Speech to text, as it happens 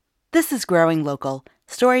This is Growing Local,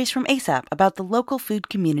 stories from ASAP about the local food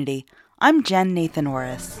community. I'm Jen Nathan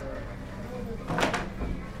Orris.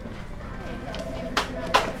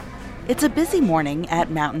 It's a busy morning at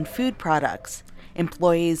Mountain Food Products.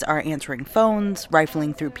 Employees are answering phones,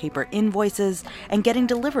 rifling through paper invoices, and getting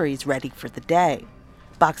deliveries ready for the day.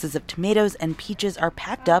 Boxes of tomatoes and peaches are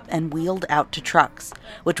packed up and wheeled out to trucks,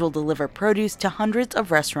 which will deliver produce to hundreds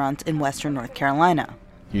of restaurants in western North Carolina.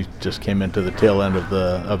 You just came into the tail end of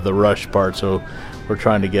the rush part, so we're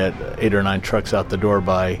trying to get 8 or 9 trucks out the door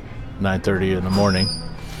by 9:30 in the morning.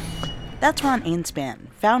 That's Ron Ainspan,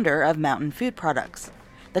 founder of Mountain Food Products.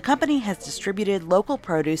 The company has distributed local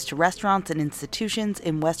produce to restaurants and institutions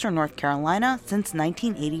in western North Carolina since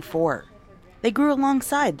 1984. They grew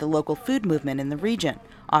alongside the local food movement in the region,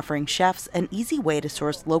 offering chefs an easy way to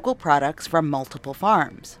source local products from multiple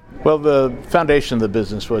farms. Well, the foundation of the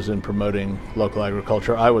business was in promoting local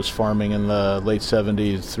agriculture. I was farming in the late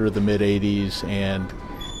 70s through the mid 80s and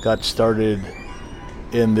got started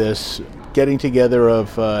in this getting together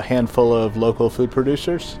of a handful of local food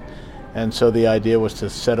producers. And so the idea was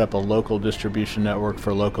to set up a local distribution network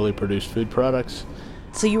for locally produced food products.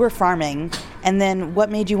 So you were farming, and then what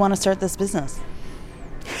made you want to start this business?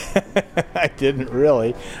 I didn't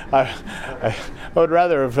really. I would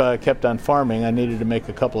rather have kept on farming. I needed to make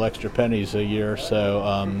a couple extra pennies a year, so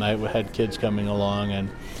I had kids coming along, and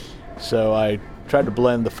so I tried to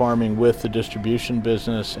blend the farming with the distribution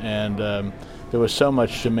business, and there was so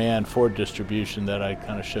much demand for distribution that I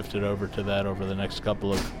kind of shifted over to that over the next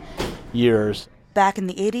couple of years. Back in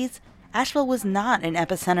the 80s, Asheville was not an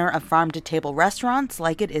epicenter of farm-to-table restaurants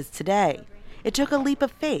like it is today. It took a leap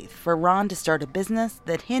of faith for Ron to start a business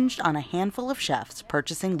that hinged on a handful of chefs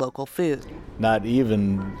purchasing local food. Not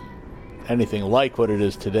even anything like what it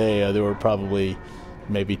is today. There were probably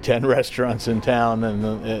maybe 10 restaurants in town,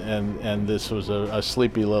 and this was a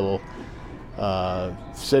sleepy little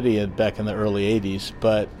city back in the early 80s.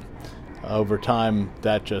 But over time,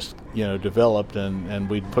 that just developed, and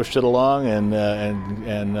we pushed it along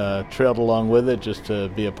and trailed along with it just to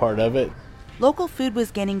be a part of it. Local food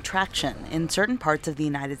was gaining traction in certain parts of the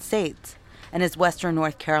United States, and as western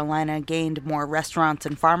North Carolina gained more restaurants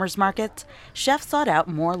and farmers markets, chefs sought out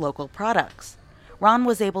more local products. Ron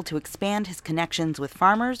was able to expand his connections with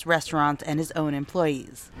farmers, restaurants, and his own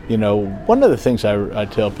employees. One of the things I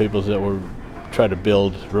tell people is that we're try to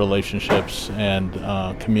build relationships and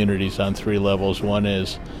communities on 3 levels. One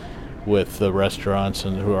is with the restaurants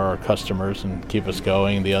and who are our customers and keep us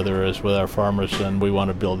going. The other is with our farmers, and we want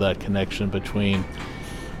to build that connection between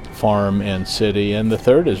farm and city. And the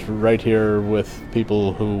third is right here with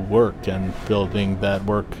people who work and building that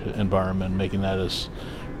work environment, making that as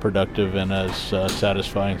productive and as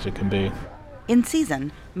satisfying as it can be. In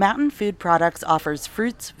season, Mountain Food Products offers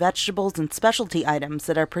fruits, vegetables, and specialty items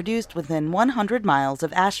that are produced within 100 miles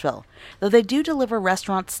of Asheville, though they do deliver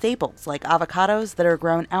restaurant staples like avocados that are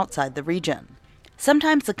grown outside the region.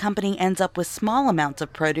 Sometimes the company ends up with small amounts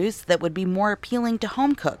of produce that would be more appealing to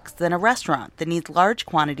home cooks than a restaurant that needs large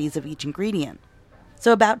quantities of each ingredient.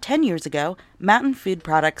 So about 10 years ago, Mountain Food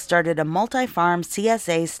Products started a multi-farm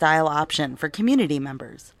CSA-style option for community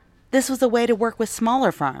members. This was a way to work with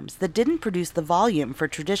smaller farms that didn't produce the volume for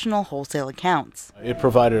traditional wholesale accounts. It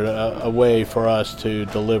provided a way for us to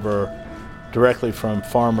deliver directly from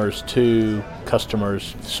farmers to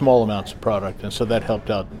customers small amounts of product, and so that helped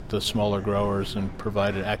out the smaller growers and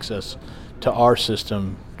provided access to our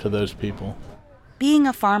system to those people. Being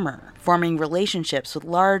a farmer, forming relationships with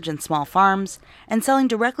large and small farms, and selling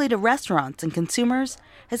directly to restaurants and consumers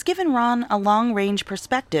has given Ron a long-range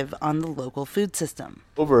perspective on the local food system.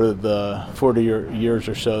 Over the 40 years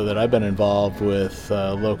or so that I've been involved with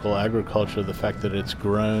local agriculture, the fact that it's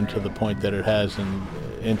grown to the point that it has in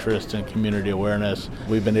interest and community awareness,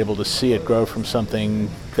 we've been able to see it grow from something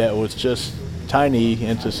that was just tiny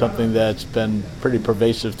into something that's been pretty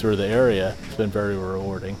pervasive through the area. It's been very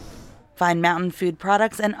rewarding. Find Mountain Food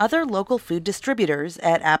Products and other local food distributors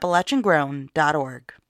at AppalachianGrown.org.